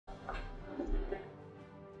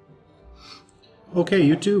Okay,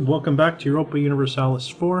 YouTube, welcome back to Europa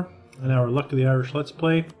Universalis IV and our Luck of the Irish Let's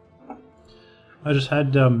Play. I just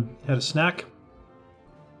had a snack,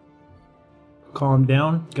 calm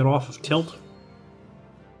down, get off of tilt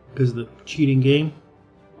because of the cheating game.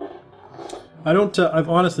 I've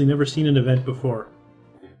honestly never seen an event before.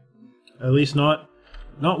 At least not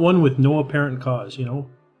one with no apparent cause, you know.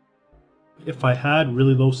 If I had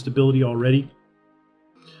really low stability already,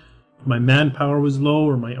 my manpower was low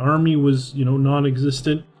or my army was, you know,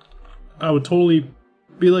 non-existent, I would totally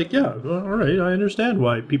be like, yeah, alright, I understand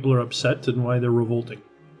why people are upset and why they're revolting.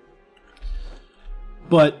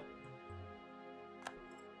 But,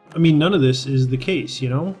 I mean, none of this is the case, you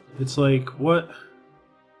know? It's like, what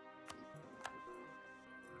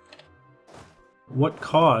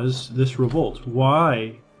caused this revolt?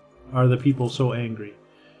 Why are the people so angry?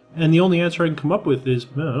 And the only answer I can come up with is,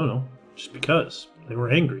 I don't know, just because. They were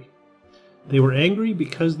angry. They were angry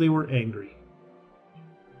because they were angry.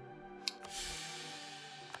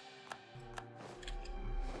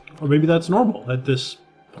 Or maybe that's normal at this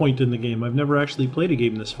point in the game. I've never actually played a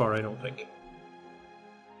game this far, I don't think.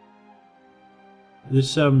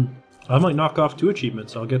 This, I might knock off 2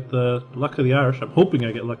 achievements. I'll get the Luck of the Irish. I'm hoping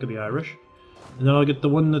I get Luck of the Irish. And then I'll get the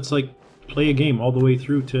one that's like, play a game all the way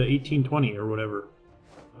through to 1820 or whatever.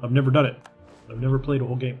 I've never done it. I've never played a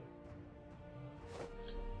whole game.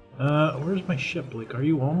 Where's my ship? Like, are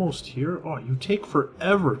you almost here? Oh, you take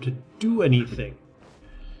forever to do anything.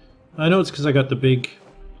 I know it's because I got the big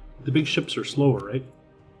ships are slower, right?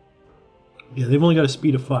 Yeah, they've only got a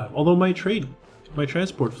speed of 5. Although my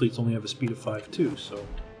transport fleets only have a speed of 5 too, so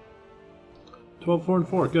 12, 4, and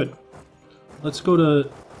 4, good. Let's go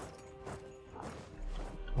to...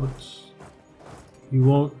 You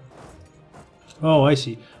won't... Oh, I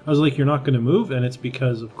see. I was like, you're not going to move, and it's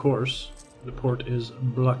because, of course, the port is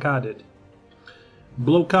blockaded.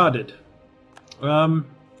 Blockaded.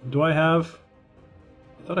 Do I have...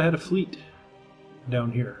 I thought I had a fleet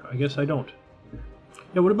down here. I guess I don't.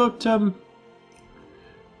 Yeah, what about,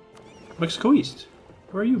 Mexico East?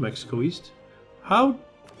 Where are you, Mexico East? How...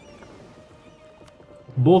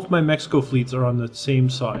 Both my Mexico fleets are on the same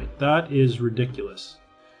side. That is ridiculous.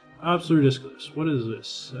 Absolutely ridiculous. What is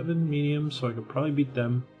this? 7 medium, so I could probably beat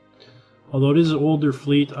them. Although it is an older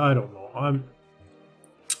fleet, I don't know.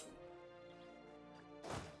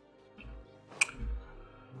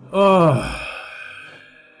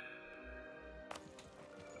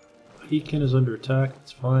 Heatkin is under attack,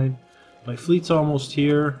 that's fine. My fleet's almost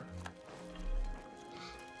here,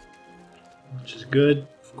 which is good.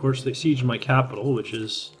 Of course, they sieged my capital, which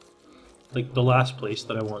is like the last place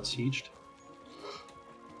that I want sieged.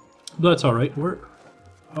 But that's alright.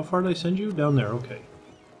 How far did I send you? Down there, okay.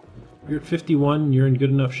 You're at 51, you're in good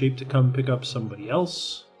enough shape to come pick up somebody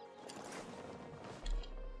else.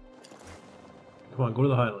 Come on, go to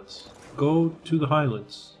the Highlands. Go to the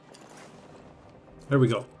Highlands. There we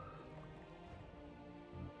go.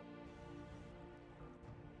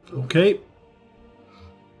 Okay.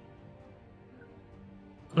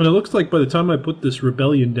 And it looks like by the time I put this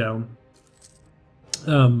rebellion down,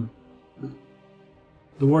 the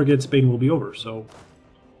war against Spain will be over, so...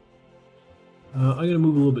 I'm going to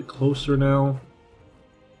move a little bit closer now.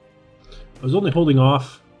 I was only holding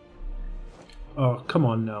off. Oh, come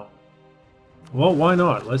on now. Well, why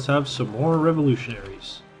not? Let's have some more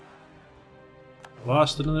revolutionaries.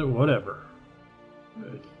 Lost another... whatever.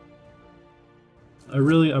 Good. I'm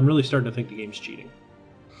really starting to think the game's cheating.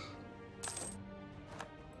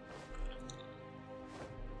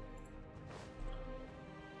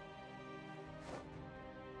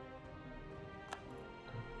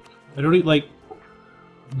 I don't eat, like...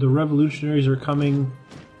 The revolutionaries are coming...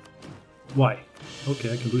 Why?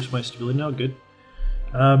 Okay, I can boost my stability now, good.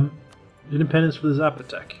 Independence for the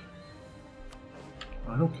Zapotec.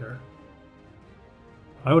 I don't care.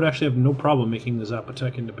 I would actually have no problem making the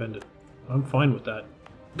Zapotec independent. I'm fine with that.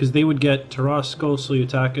 Because they would get Tarasco,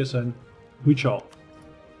 Slyutakis, and Huichol.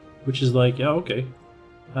 Which is like, yeah, okay.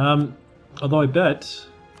 Although I bet...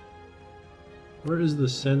 Where is the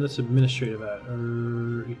send? That's administrative at?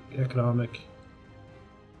 Or economic?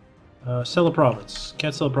 Sell a province.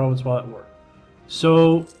 Can't sell a province while at war.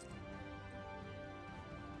 So...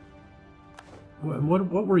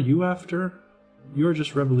 What were you after? You were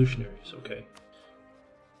just revolutionaries, okay.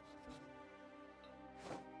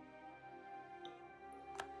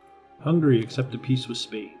 Hungary accepted peace with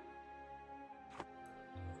Spain.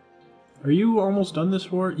 Are you almost done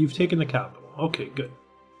this war? You've taken the capital. Okay, good.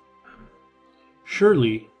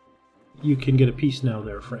 Surely you can get a peace now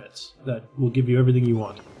there, France. That will give you everything you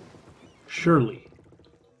want. Surely.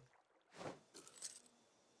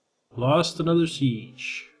 Lost another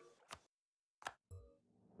siege.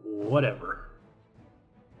 Whatever.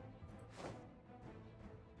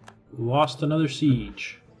 Lost another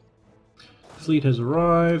siege. Fleet has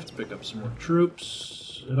arrived. Pick up some more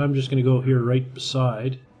troops. And I'm just going to go here right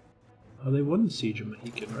beside. Oh, they won the siege of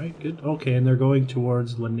Mohican, right? Good. Okay, and they're going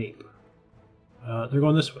towards Lenape. They're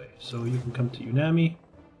going this way, so you can come to Unami.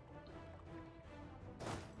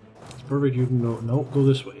 It's perfect. You can go. No, go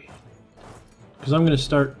this way. Because I'm going to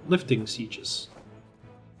start lifting sieges.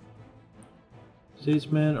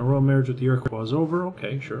 Statesman, a royal marriage with the Iroquois is over.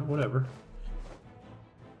 Okay, sure, whatever.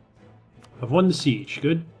 I've won the siege.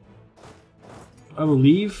 Good. I will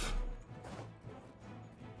leave.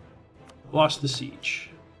 Lost the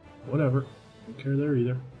siege. Whatever. Don't care there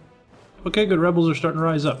either. Okay, good. Rebels are starting to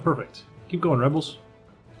rise up. Perfect. Keep going, rebels.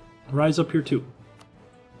 Rise up here too.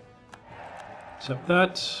 Accept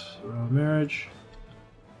that. Royal marriage.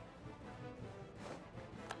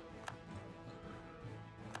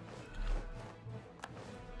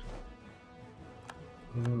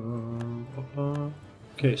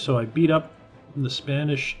 Okay, so I beat up the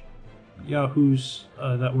Spanish yahoos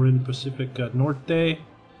that were in Pacific Norte.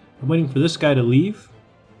 I'm waiting for this guy to leave.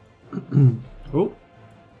 Oh,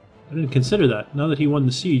 I didn't consider that. Now that he won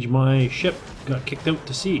the siege, my ship got kicked out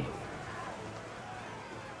to sea.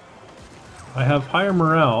 I have higher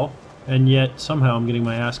morale, and yet somehow I'm getting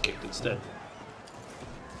my ass kicked instead.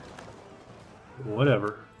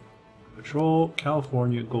 Whatever. Patrol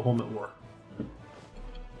California, go home at war.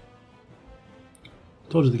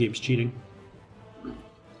 Told you the game's cheating.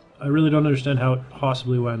 I really don't understand how it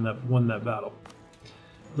possibly won that battle.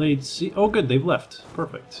 Laid sea. Oh, good, they've left.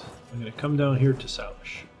 Perfect. I'm going to come down here to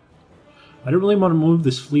Salish. I don't really want to move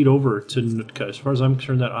this fleet over to Nootka. As far as I'm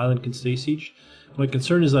concerned, that island can stay sieged. My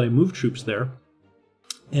concern is that I move troops there,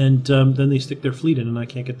 and then they stick their fleet in, and I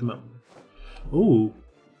can't get them out. Ooh.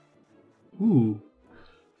 Ooh.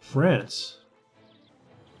 France.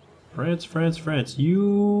 France, France, France.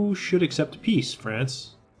 You should accept peace,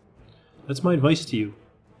 France. That's my advice to you.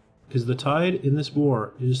 Because the tide in this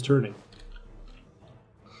war is turning.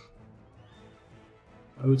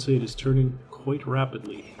 I would say it is turning quite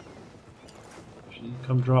rapidly. Should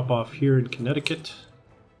come drop off here in Connecticut.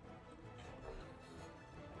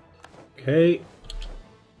 Okay.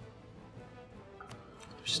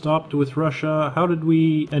 Stopped with Russia. How did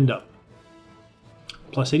we end up?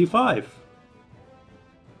 Plus 85.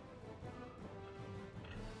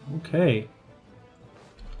 Okay.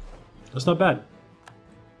 That's not bad.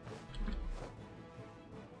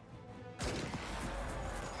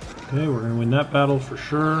 Okay, we're going to win that battle for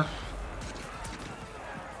sure.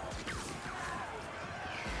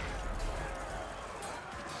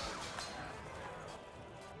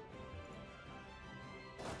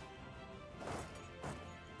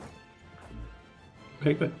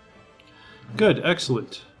 Okay, good. Good,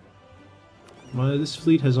 excellent. This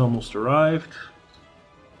fleet has almost arrived.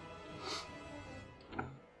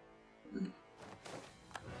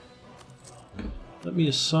 Let me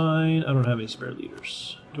assign... I don't have any spare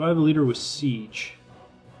leaders. Do I have a leader with siege?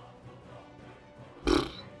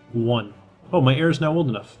 1. Oh, my heir is now old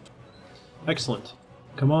enough. Excellent.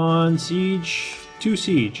 Come on, siege. 2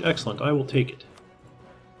 siege. Excellent. I will take it.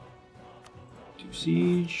 2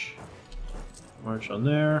 siege. March on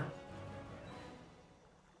there.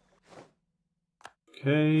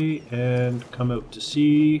 Okay, and come out to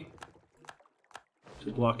sea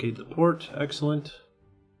to blockade the port. Excellent.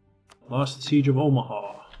 Lost the siege of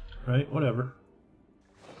Omaha. Right, whatever.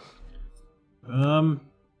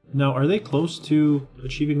 Now, are they close to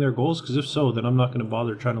achieving their goals? Because if so, then I'm not going to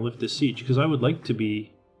bother trying to lift this siege, because I would like to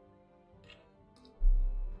be...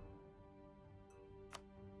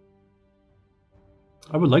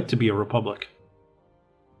 I would like to be a republic.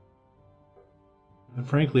 And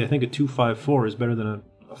frankly, I think a 254 is better than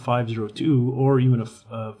a 502 or even a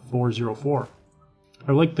 404.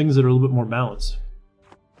 I like things that are a little bit more balanced.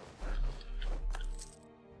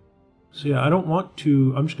 So yeah, I don't want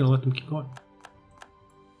to... I'm just going to let them keep going.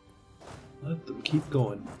 Let them keep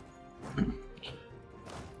going. And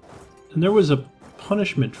there was a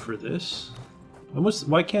punishment for this.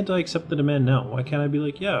 Why can't I accept the demand now? Why can't I be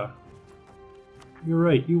like, yeah, you're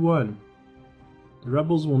right, you won. The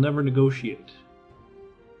rebels will never negotiate.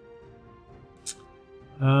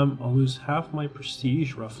 I'll lose half my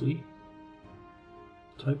prestige, roughly.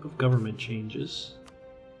 Type of government changes.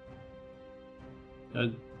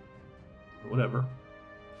 Whatever.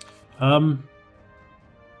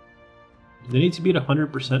 They need to be at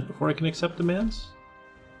 100% before I can accept demands?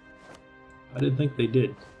 I didn't think they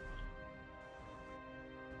did.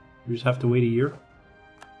 You just have to wait a year?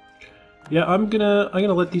 Yeah, I'm gonna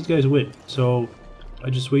let these guys win. So I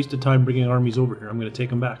just wasted time bringing armies over here. I'm gonna take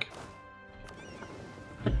them back.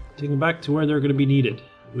 Take them back to where they're going to be needed,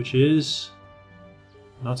 which is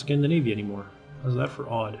not Scandinavia anymore. How's that for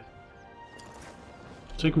odd?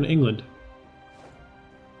 Take them to England.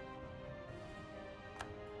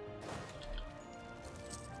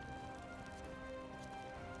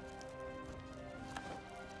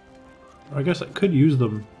 I guess I could use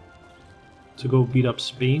them to go beat up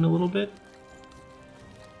Spain a little bit.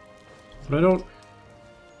 But I don't...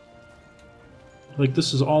 Like,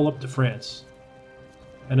 this is all up to France.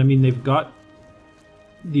 And I mean, they've got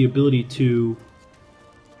the ability to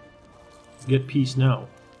get peace now.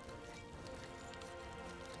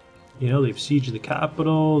 You know, they've sieged the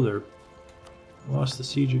capital, they're lost the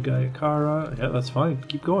siege of Gaiakara. Yeah, that's fine.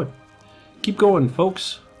 Keep going. Keep going,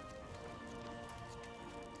 folks.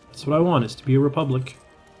 That's what I want, is to be a republic.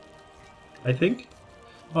 I think?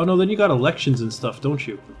 Oh no, then you got elections and stuff, don't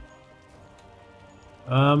you?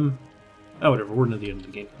 Oh, whatever, we're near the end of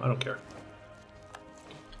the game. I don't care.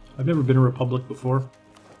 I've never been a republic before.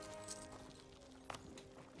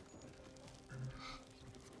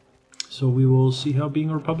 So we will see how being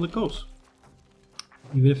a republic goes.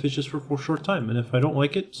 Even if it's just for a short time. And if I don't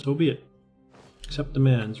like it, so be it. Accept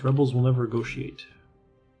demands. Rebels will never negotiate.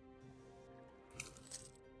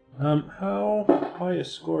 How high a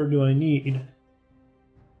score do I need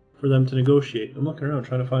for them to negotiate? I'm looking around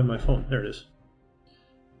trying to find my phone. There it is.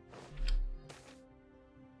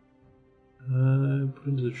 Put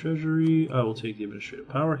into the treasury. I will take the administrative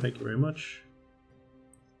power. Thank you very much.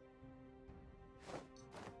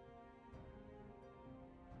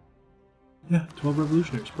 Yeah, 12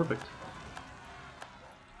 revolutionaries. Perfect.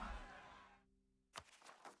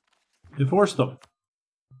 Enforce them.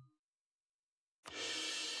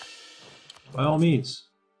 By all means.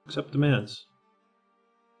 Accept demands.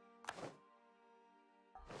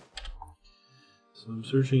 So I'm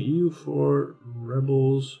searching EU4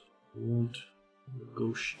 rebels won't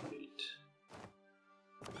negotiate.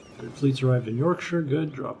 Good, fleets arrived in Yorkshire.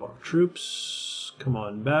 Good. Drop off troops. Come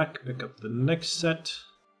on back. Pick up the next set.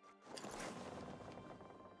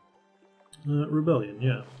 Rebellion,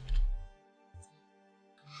 yeah.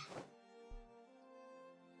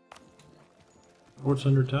 Forts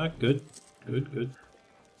under attack. Good. Good, good.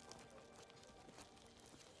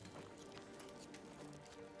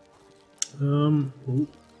 Ooh.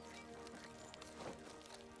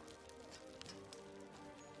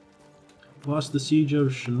 Lost the siege of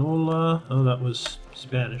Shinola. Oh, that was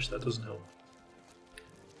Spanish. That doesn't help.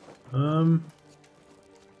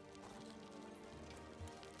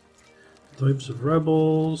 Types of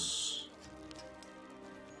rebels.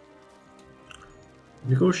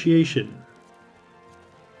 Negotiation.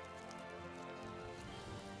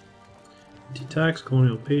 Anti-tax,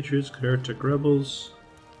 colonial patriots, heretic rebels.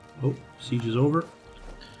 Oh, siege is over.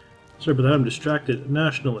 Sorry about that, I'm distracted.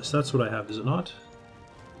 Nationalists, that's what I have, is it not?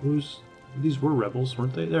 These were rebels,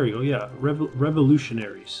 weren't they? There you go, yeah.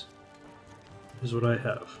 Revolutionaries is what I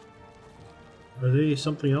have. Are they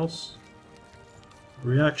something else?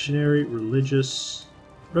 Reactionary, religious,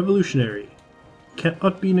 revolutionary.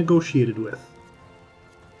 Cannot be negotiated with.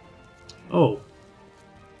 Oh.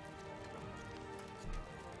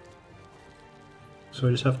 So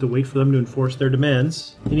I just have to wait for them to enforce their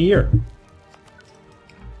demands in a year.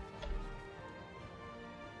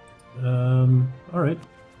 Alright.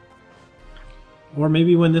 Or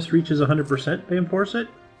maybe when this reaches 100% they enforce it?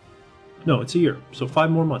 No, it's a year, so 5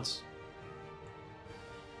 more months.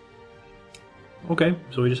 Okay,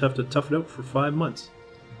 so we just have to tough it out for 5 months.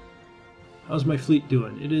 How's my fleet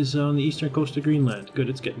doing? It is on the eastern coast of Greenland. Good,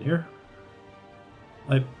 it's getting here.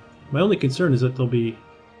 My only concern is that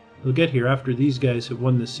they'll get here after these guys have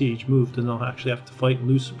won the siege, moved, and they'll actually have to fight and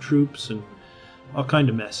lose some troops and all kind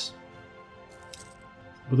of mess.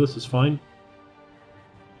 But this is fine.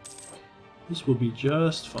 This will be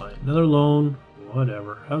just fine. Another loan,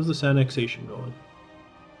 whatever. How's this annexation going?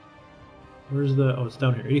 Where's the... oh, it's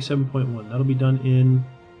down here. 87.1. That'll be done in...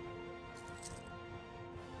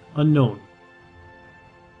 unknown.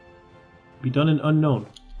 Be done in unknown.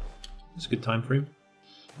 That's a good time frame.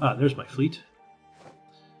 Ah, there's my fleet.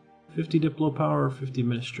 50 Diplo power, 50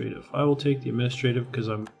 administrative. I will take the administrative because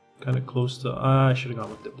I'm kind of close to... I should have gone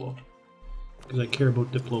with Diplo. Because I care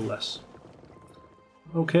about Diplo less.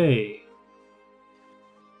 Okay.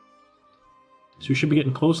 So we should be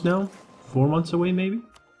getting close now. 4 months away, maybe?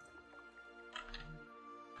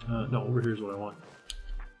 No, over here is what I want.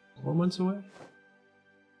 4 months away?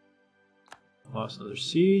 Lost another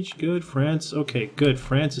siege. Good. France. Okay, good.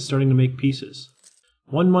 France is starting to make pieces.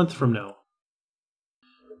 1 month from now.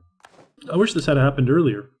 I wish this had happened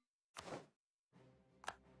earlier.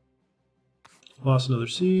 Lost another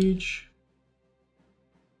siege.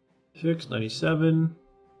 Fixed. 97.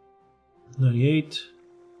 98.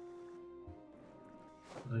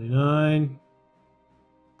 99.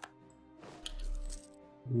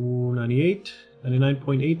 Ooh, 98.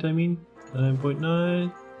 99.8, I mean.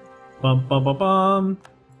 99.9. Bum, bum, bum, bum.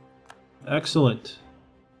 Excellent.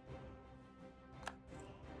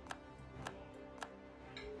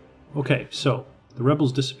 Okay, so the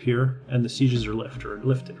rebels disappear and the sieges are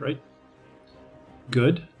lifted, right?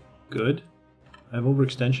 Good, good. I have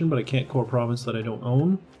overextension, but I can't core province that I don't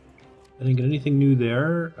own. I didn't get anything new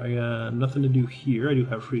there. I got nothing to do here. I do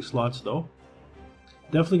have free slots though.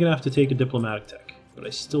 Definitely gonna have to take a diplomatic tech, but I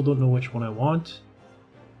still don't know which one I want.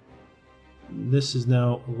 This is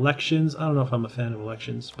now elections. I don't know if I'm a fan of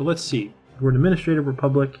elections, but let's see. We're an administrative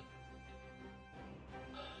republic.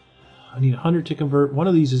 I need 100 to convert. One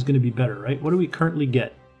of these is going to be better, right? What do we currently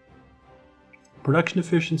get? Production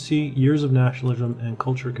efficiency, years of nationalism, and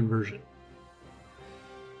culture conversion.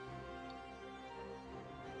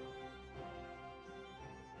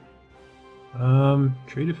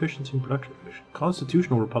 Trade efficiency and production efficiency.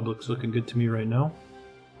 Constitutional republic's looking good to me right now.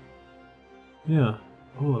 Yeah.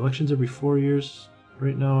 Oh, elections every 4 years.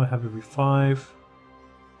 Right now I have every 5.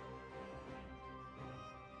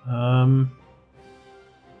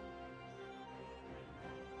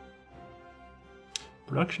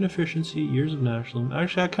 Production efficiency, years of nationalism.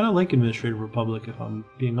 Actually, I kind of like administrative republic if I'm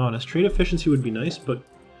being honest. Trade efficiency would be nice, but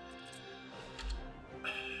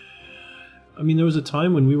I mean, there was a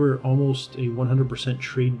time when we were almost a 100%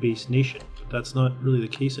 trade-based nation, but that's not really the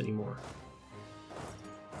case anymore.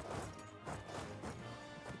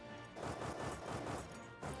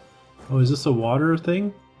 Oh, is this a water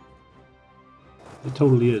thing? It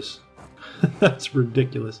totally is. That's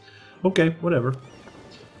ridiculous. Okay, whatever.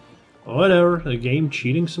 Whatever, the game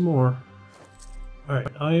cheating some more.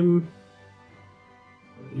 Alright,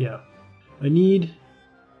 yeah. I need...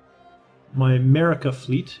 My America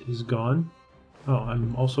fleet is gone. Oh,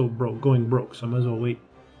 I'm also going broke, so I might as well wait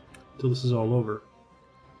until this is all over.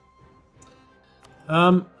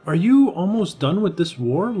 Are you almost done with this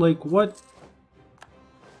war? Like, what?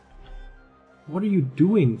 What are you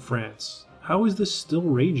doing, France? How is this still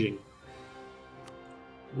raging?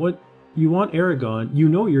 What? You want Aragon, you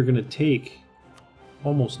know you're going to take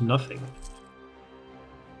almost nothing.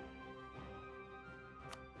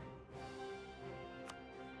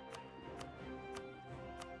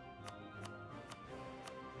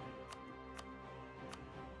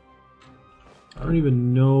 I don't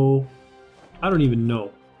even know. I don't even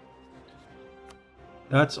know.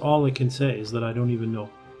 That's all I can say, is that I don't even know.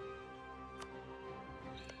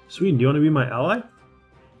 Sweden, do you want to be my ally?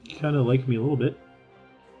 You kind of like me a little bit.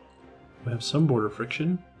 I have some border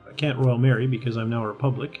friction. I can't royal marry because I'm now a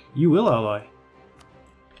republic. You will ally.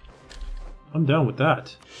 I'm down with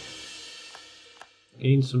that.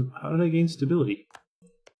 Gain some... How did I gain stability?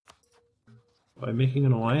 By making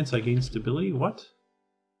an alliance I gain stability? What?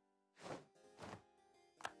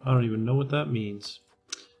 I don't even know what that means.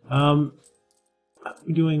 How are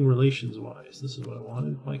we doing relations-wise? This is what I wanted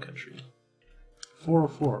in my country.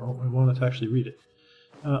 404. Oh, I wanted to actually read it.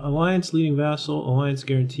 Alliance, leading vassal, alliance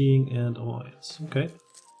guaranteeing, and alliance. Okay.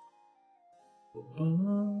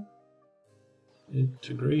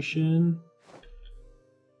 Integration.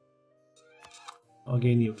 I'll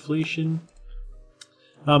gain the inflation.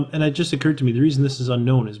 And it just occurred to me, the reason this is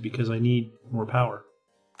unknown is because I need more power.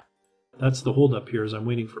 That's the holdup here, is I'm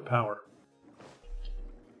waiting for power.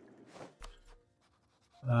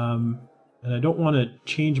 And I don't want to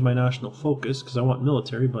change my national focus because I want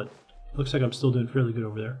military, but it looks like I'm still doing fairly good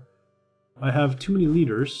over there. I have too many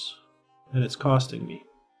leaders, and it's costing me.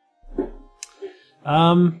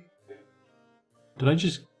 Did I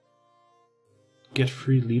just get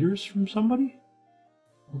free leaders from somebody?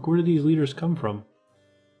 Like, where did these leaders come from?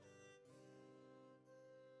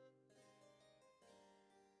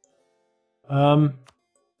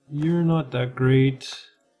 You're not that great.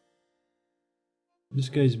 This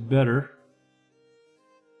guy's better.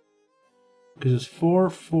 Because it's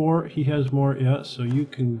 4-4, he has more, yeah, so you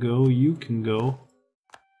can go, you can go.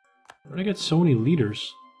 Where did I get so many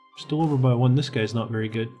leaders? Still over by 1, this guy's not very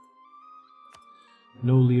good.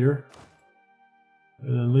 No leader.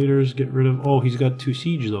 And then leaders get rid of, oh, he's got 2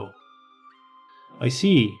 siege though. I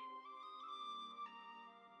see.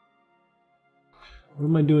 What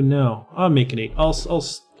am I doing now? I'll make an 8.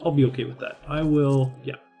 I'll be okay with that. I will,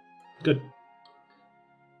 yeah. Good.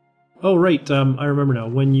 Oh right, I remember now.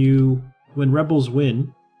 When rebels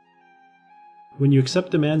win, when you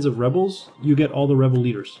accept demands of rebels, you get all the rebel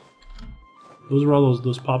leaders. Those are all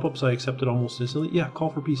those pop-ups I accepted almost instantly. Yeah, call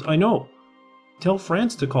for peace. I know. Tell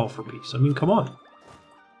France to call for peace. I mean, come on.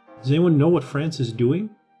 Does anyone know what France is doing?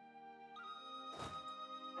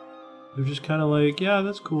 They're just kind of like, yeah,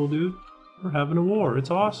 that's cool, dude. We're having a war.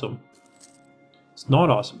 It's awesome. It's not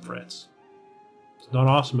awesome, France. It's not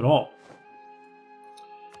awesome at all.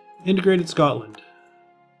 Integrated Scotland.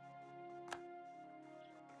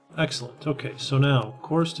 Excellent. Okay, so now,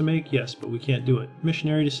 course to make? Yes, but we can't do it.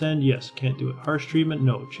 Missionary to send? Yes, can't do it. Harsh treatment?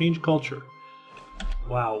 No. Change culture.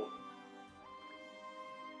 Wow.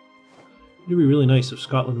 It would be really nice if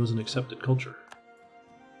Scotland was an accepted culture.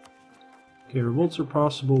 Okay, revolts are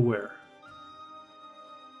possible where?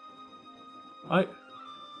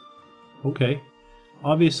 Okay.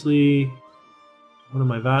 Obviously, one of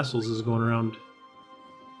my vassals is going around.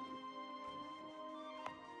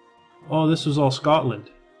 Oh, this was all Scotland.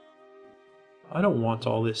 I don't want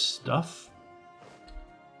all this stuff.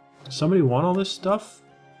 Does somebody want all this stuff?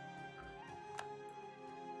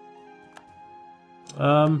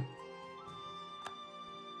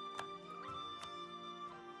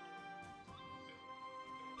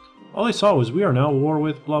 All I saw was we are now at war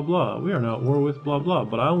with blah blah. We are now at war with blah blah,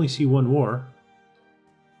 but I only see one war.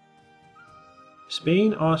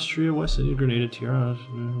 Spain, Austria, West India, Grenada, Tirana.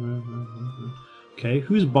 Okay,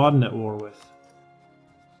 who's Baden at war with?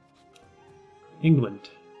 England.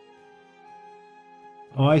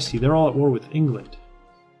 Oh, I see. They're all at war with England.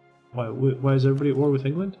 Why is everybody at war with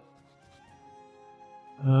England?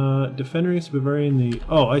 Defender against Bavaria in the...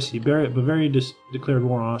 Oh, I see. Bavaria declared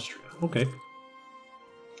war on Austria. Okay.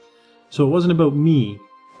 So it wasn't about me.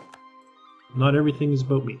 Not everything is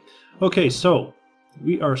about me. Okay, so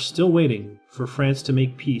we are still waiting for France to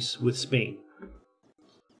make peace with Spain.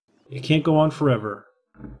 It can't go on forever.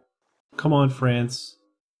 Come on, France.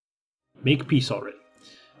 Make peace already.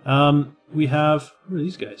 We have... Who are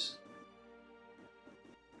these guys?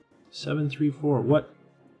 734. What?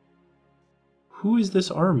 Who is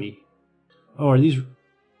this army? Oh, are these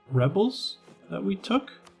rebels that we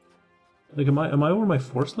took? Like, am I over my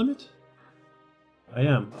force limit? I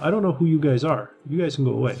am. I don't know who you guys are. You guys can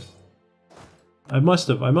go away. I must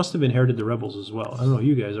have inherited the rebels as well. I don't know who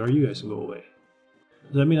you guys are. You guys can go away.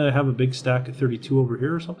 Does that mean I have a big stack of 32 over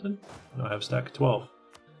here or something? No, I have a stack of 12.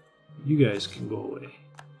 You guys can go away.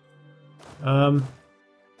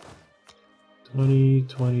 20,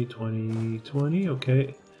 20, 20, 20,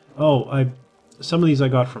 okay. Oh, some of these I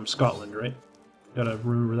got from Scotland, right? Gotta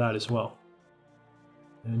remember that as well.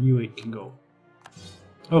 And you 8 can go.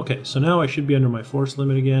 Okay, so now I should be under my force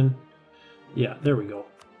limit again. Yeah, there we go.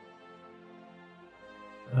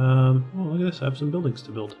 Oh, look at this, I have some buildings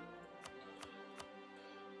to build.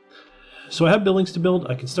 So I have buildings to build.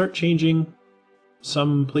 I can start changing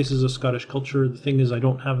some places of Scottish culture. The thing is, I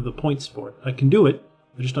don't have the points for it. I can do it,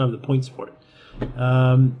 I just don't have the points for it.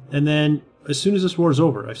 And then, as soon as this war is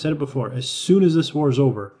over, I've said it before, as soon as this war is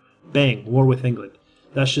over, bang, war with England.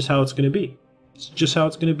 That's just how it's going to be. It's just how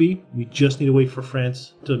it's going to be. We just need to wait for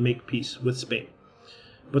France to make peace with Spain.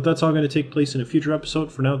 But that's all going to take place in a future episode.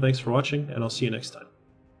 For now, thanks for watching, and I'll see you next time.